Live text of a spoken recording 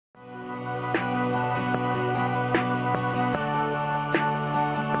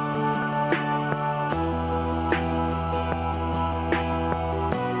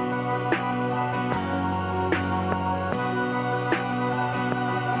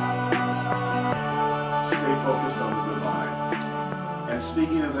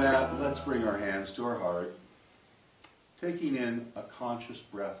Speaking of that, let's bring our hands to our heart, taking in a conscious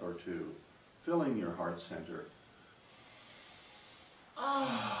breath or two, filling your heart center.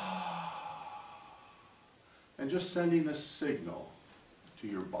 And just sending a signal to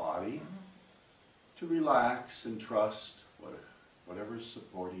your body to relax and trust whatever's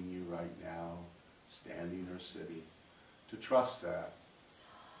supporting you right now, standing or sitting, to trust that.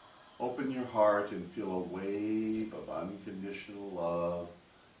 Open your heart and feel a wave of unconditional love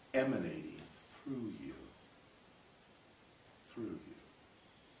emanating through you. Through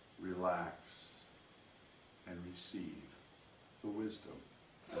you. Relax and receive the wisdom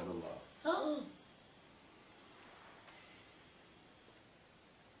and the love. Oh.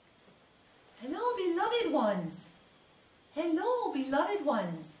 Hello, beloved ones. Hello, beloved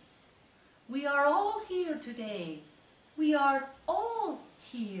ones. We are all here today. We are all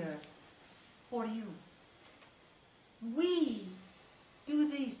here for you. We do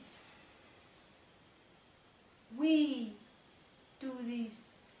this. We do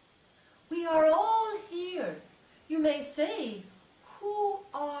this. We are all here. You may say, who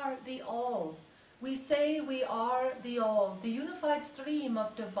are the all? We say we are the all, the unified stream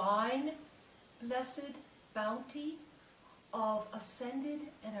of divine, blessed bounty of ascended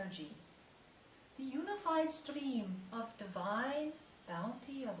energy. The unified stream of divine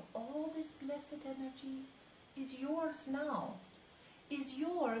bounty of all this blessed energy is yours now, is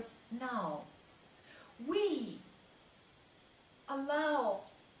yours now. We allow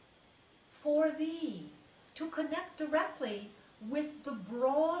for thee to connect directly with the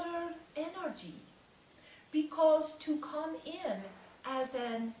broader energy, because to come in as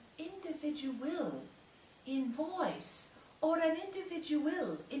an individual in voice or an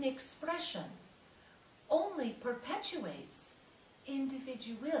individual in expression only perpetuates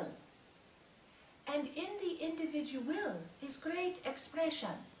individual. And in the individual is great expression.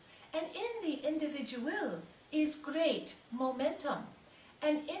 And in the individual is great momentum.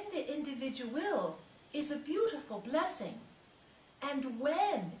 And in the individual is a beautiful blessing. And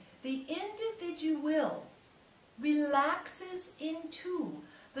when the individual relaxes into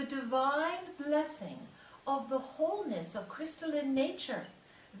the divine blessing of the wholeness of crystalline nature,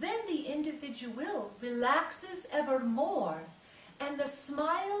 then the individual relaxes ever more, and the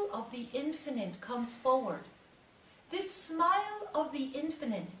smile of the infinite comes forward. This smile of the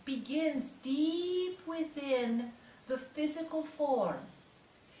infinite begins deep within the physical form.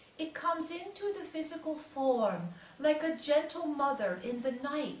 It comes into the physical form like a gentle mother in the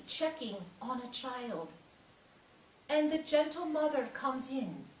night checking on a child. And the gentle mother comes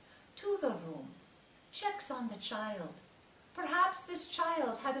in to the room, checks on the child. Perhaps this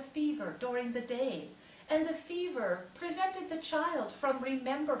child had a fever during the day, and the fever prevented the child from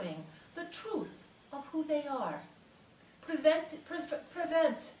remembering the truth of who they are. Prevent.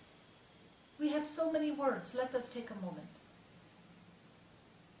 We have so many words. Let us take a moment.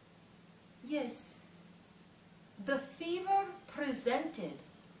 Yes, the fever presented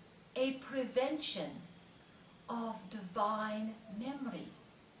a prevention of divine memory.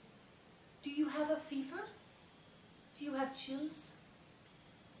 Do you have a fever? Do you have chills?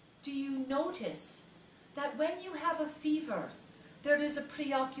 Do you notice that when you have a fever, there is a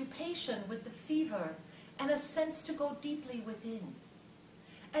preoccupation with the fever and a sense to go deeply within?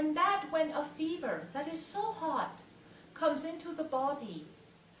 And that when a fever that is so hot comes into the body,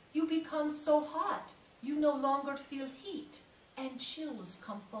 you become so hot, you no longer feel heat, and chills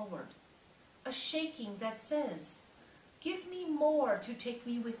come forward. A shaking that says, give me more to take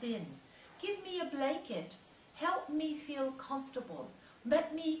me within. Give me a blanket. Help me feel comfortable.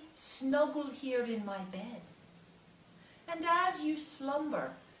 Let me snuggle here in my bed. And as you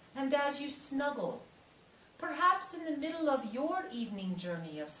slumber and as you snuggle, perhaps in the middle of your evening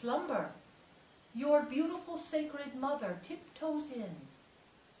journey of slumber, your beautiful sacred mother tiptoes in,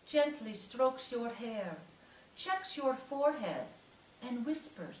 gently strokes your hair, checks your forehead, and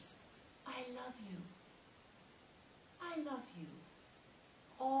whispers, I love you. I love you.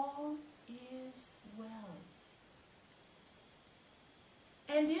 All is well.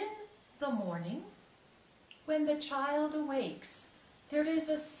 And in the morning, when the child awakes, there is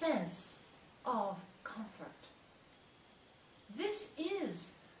a sense of comfort. This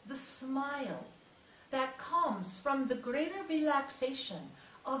is the smile that comes from the greater relaxation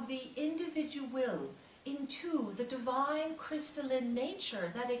of the individual into the divine crystalline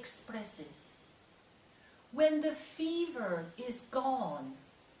nature that expresses. When the fever is gone,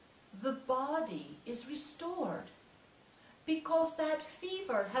 the body is restored, because that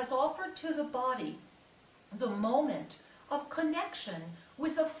fever has offered to the body the moment of connection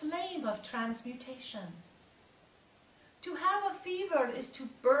with a flame of transmutation. To have a fever is to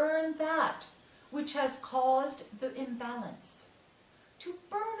burn that which has caused the imbalance. To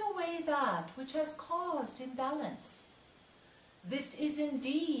burn away that which has caused imbalance. This is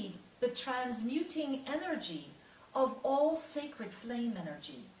indeed the transmuting energy of all sacred flame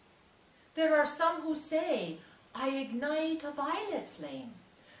energy. There are some who say, I ignite a violet flame.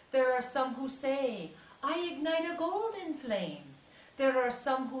 There are some who say, I ignite a golden flame. There are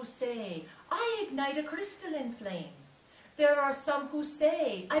some who say, I ignite a crystalline flame. There are some who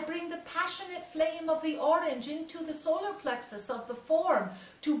say, I bring the passionate flame of the orange into the solar plexus of the form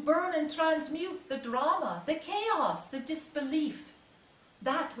to burn and transmute the drama, the chaos, the disbelief,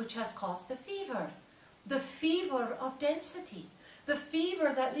 that which has caused the fever of density, the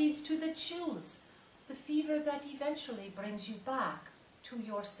fever that leads to the chills, the fever that eventually brings you back to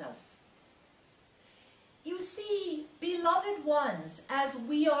yourself. You see, beloved ones, as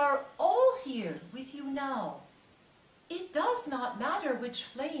we are all here with you now, it does not matter which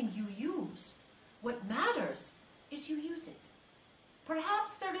flame you use. What matters is you use it.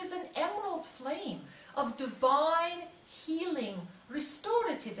 Perhaps there is an emerald flame of divine, healing,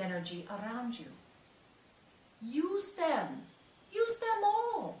 restorative energy around you. Use them. Use them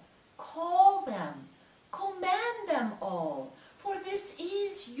all. Call them. Command them all. For this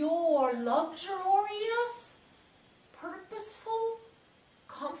is your luxurious, purposeful,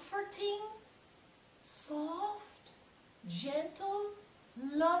 comforting, soft, gentle,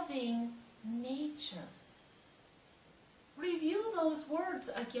 loving nature. Review those words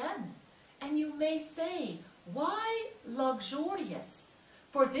again, and you may say, why luxurious?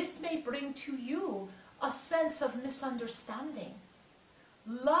 For this may bring to you a sense of misunderstanding.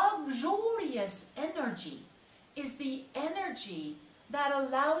 Luxurious energy is the energy that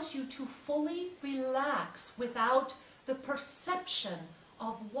allows you to fully relax without the perception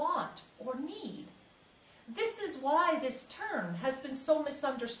of want or need. This is why this term has been so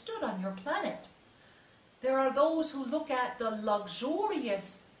misunderstood on your planet. There are those who look at the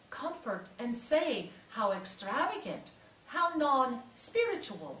luxurious comfort and say, how extravagant, how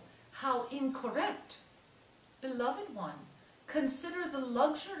non-spiritual, how incorrect. Beloved one, consider the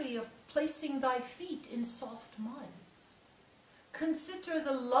luxury of placing thy feet in soft mud. Consider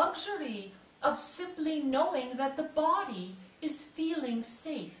the luxury of simply knowing that the body is feeling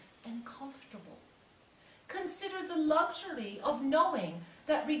safe and comfortable. Consider the luxury of knowing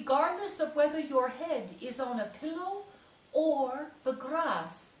that regardless of whether your head is on a pillow or the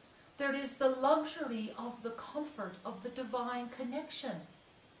grass, there is the luxury of the comfort of the divine connection.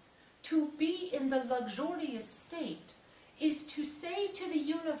 To be in the luxurious state is to say to the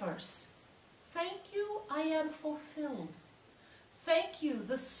universe, thank you, I am fulfilled. Thank you,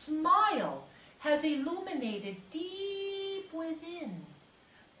 the smile has illuminated deep within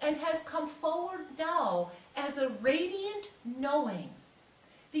and has come forward now as a radiant knowing,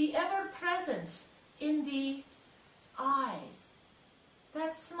 the ever-presence in the eyes,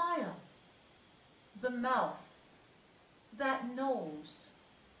 that smile, the mouth that knows,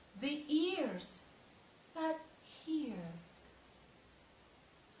 the ears that hear,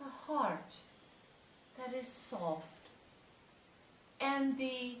 the heart that is soft, and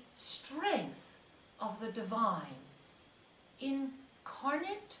the strength of the divine,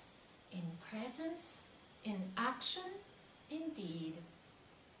 incarnate, in presence, in action, in deed.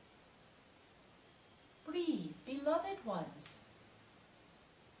 Breathe, beloved ones.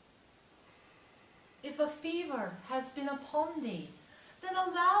 If a fever has been upon thee, then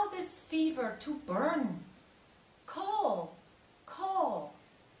allow this fever to burn. Call, call,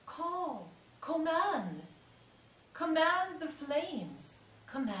 call, command. Command the flames,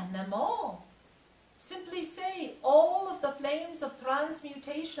 command them all. Simply say, all of the flames of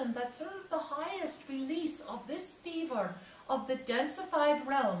transmutation that serve the highest release of this fever of the densified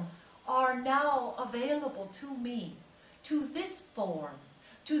realm are now available to me, to this form,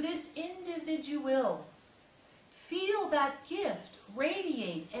 to this individual. Feel that gift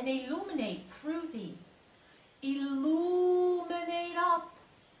radiate and illuminate through thee. Illuminate up.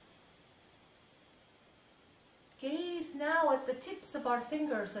 Gaze now at the tips of our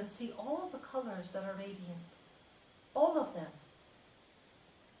fingers and see all the colors that are radiant. All of them.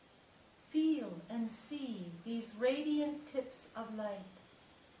 Feel and see these radiant tips of light.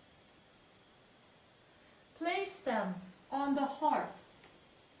 Place them on the heart.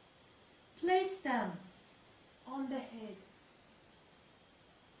 Place them on the head.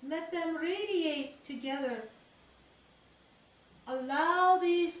 Let them radiate together. Allow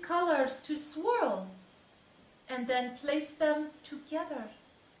these colors to swirl and then place them together.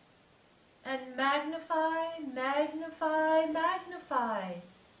 And magnify, magnify, magnify.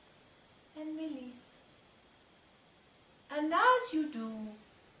 And release. And as you do,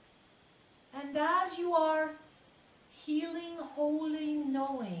 and as you are healing, holding,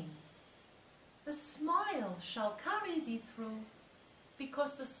 knowing, the smile shall carry thee through,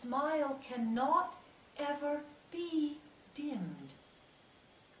 because the smile cannot ever be dimmed.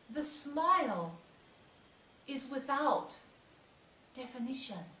 The smile is without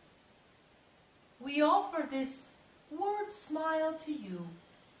definition. We offer this word smile to you,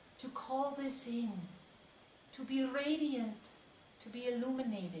 to call this in, to be radiant, to be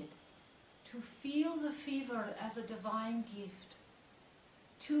illuminated, to feel the fever as a divine gift,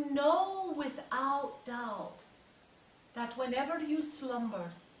 to know without doubt that whenever you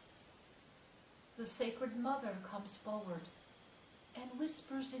slumber, the Sacred Mother comes forward and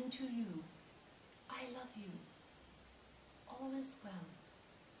whispers into you, I love you, all is well,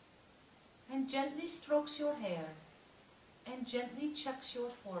 and gently strokes your hair and gently checks your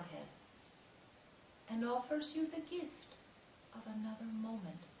forehead and offers you the gift of another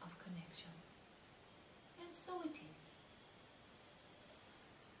moment of connection. And so it is.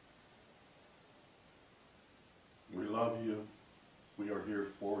 We love you. We are here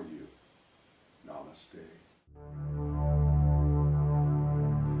for you. Namaste.